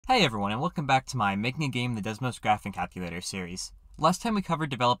Hey everyone, and welcome back to my Making a Game the Desmos Graphing Calculator series. Last time we covered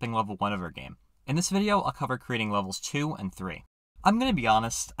developing level 1 of our game. In this video, I'll cover creating levels 2 and 3. I'm gonna be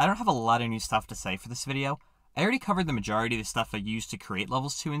honest, I don't have a lot of new stuff to say for this video. I already covered the majority of the stuff I used to create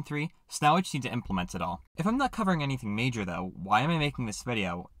levels 2 and 3, so now I just need to implement it all. If I'm not covering anything major though, why am I making this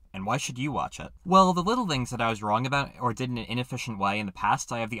video, and why should you watch it? Well, the little things that I was wrong about or did in an inefficient way in the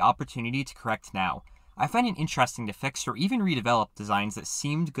past, I have the opportunity to correct now. I find it interesting to fix or even redevelop designs that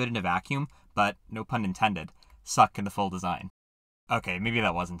seemed good in a vacuum, but, no pun intended, suck in the full design. Okay, maybe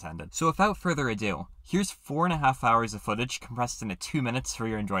that was intended. So without further ado, here's 4.5 hours of footage compressed into 2 minutes for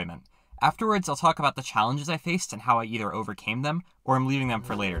your enjoyment. Afterwards, I'll talk about the challenges I faced and how I either overcame them, or I'm leaving them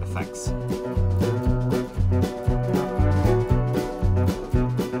for later to fix.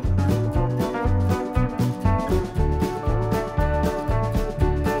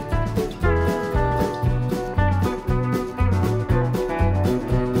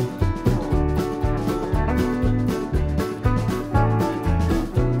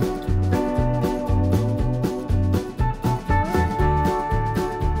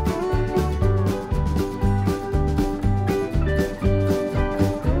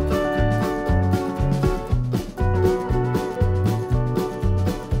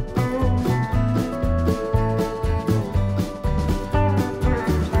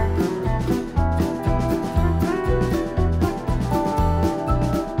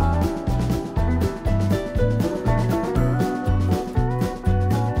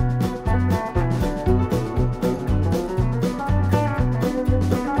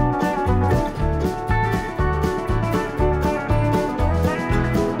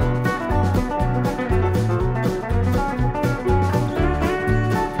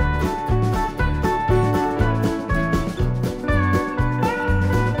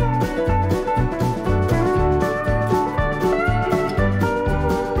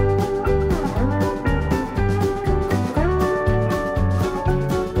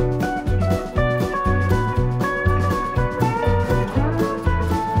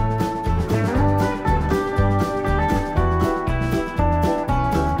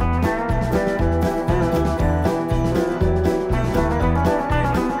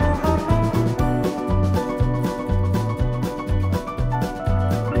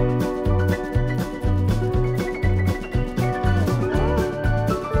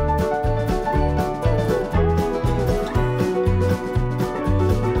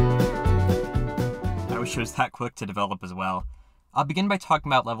 It was that quick to develop as well. I'll begin by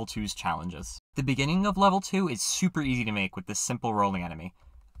talking about level 2's challenges. The beginning of level 2 is super easy to make with this simple rolling enemy.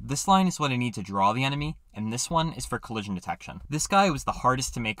 This line is what I need to draw the enemy, and this one is for collision detection. This guy was the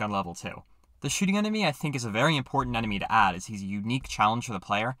hardest to make on level 2. The shooting enemy I think is a very important enemy to add as he's a unique challenge for the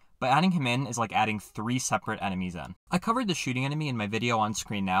player, but adding him in is like adding 3 separate enemies in. I covered the shooting enemy in my video on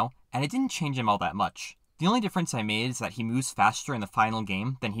screen now, and it didn't change him all that much. The only difference I made is that he moves faster in the final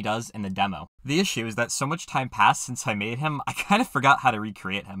game than he does in the demo. The issue is that so much time passed since I made him, I kind of forgot how to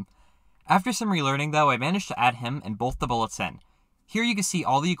recreate him. After some relearning though, I managed to add him and both the bullets in. Here you can see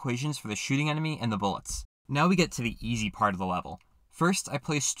all the equations for the shooting enemy and the bullets. Now we get to the easy part of the level. First, I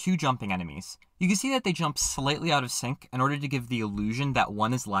placed 2 jumping enemies. You can see that they jump slightly out of sync in order to give the illusion that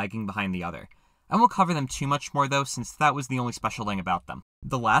one is lagging behind the other. I won't cover them too much more though, since that was the only special thing about them.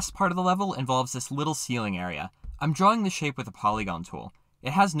 The last part of the level involves this little ceiling area. I'm drawing the shape with a polygon tool.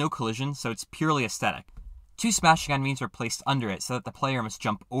 It has no collision, so it's purely aesthetic. 2 smashing enemies are placed under it so that the player must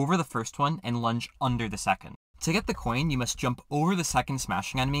jump over the first one and lunge under the second. To get the coin, you must jump over the second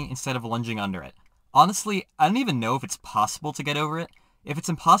smashing enemy instead of lunging under it. Honestly, I don't even know if it's possible to get over it. If it's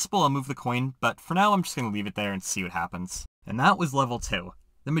impossible, I'll move the coin, but for now I'm just going to leave it there and see what happens. And that was level 2.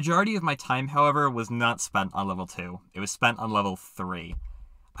 The majority of my time, however, was not spent on level 2. It was spent on level 3.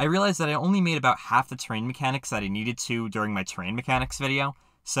 I realized that I only made about half the terrain mechanics that I needed to during my terrain mechanics video,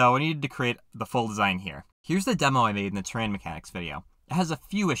 so I needed to create the full design here. Here's the demo I made in the terrain mechanics video. It has a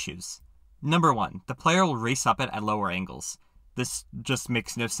few issues. Number 1, the player will race up it at lower angles. This just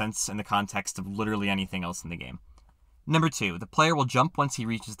makes no sense in the context of literally anything else in the game. Number 2, the player will jump once he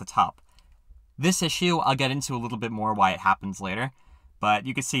reaches the top. This issue, I'll get into a little bit more why it happens later, but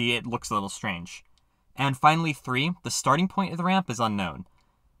you can see it looks a little strange. And finally 3, the starting point of the ramp is unknown.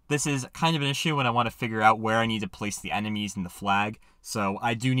 This is kind of an issue when I want to figure out where I need to place the enemies in the flag, so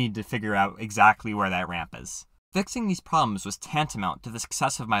I do need to figure out exactly where that ramp is. Fixing these problems was tantamount to the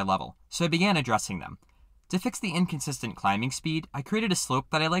success of my level, so I began addressing them. To fix the inconsistent climbing speed, I created a slope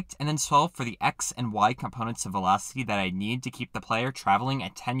that I liked and then solved for the x and y components of velocity that I need to keep the player traveling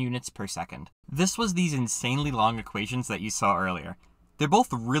at 10 units per second. This was these insanely long equations that you saw earlier. They're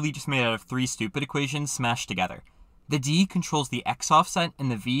both really just made out of 3 stupid equations smashed together. The D controls the X offset and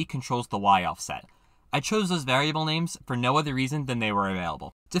the V controls the Y offset. I chose those variable names for no other reason than they were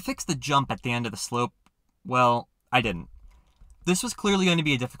available. To fix the jump at the end of the slope, well, I didn't. This was clearly going to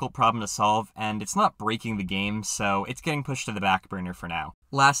be a difficult problem to solve, and it's not breaking the game, so it's getting pushed to the back burner for now.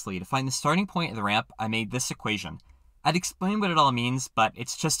 Lastly, to find the starting point of the ramp, I made this equation. I'd explain what it all means, but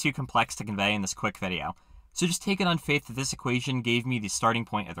it's just too complex to convey in this quick video, so just take it on faith that this equation gave me the starting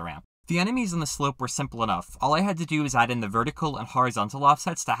point of the ramp. The enemies on the slope were simple enough. All I had to do was add in the vertical and horizontal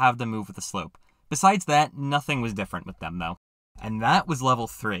offsets to have them move with the slope. Besides that, nothing was different with them though. And that was level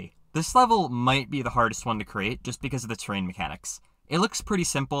 3. This level might be the hardest one to create just because of the terrain mechanics. It looks pretty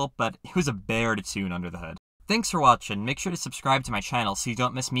simple, but it was a bear to tune under the hood. Thanks for watching. Make sure to subscribe to my channel so you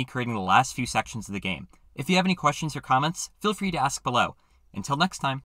don't miss me creating the last few sections of the game. If you have any questions or comments, feel free to ask below. Until next time.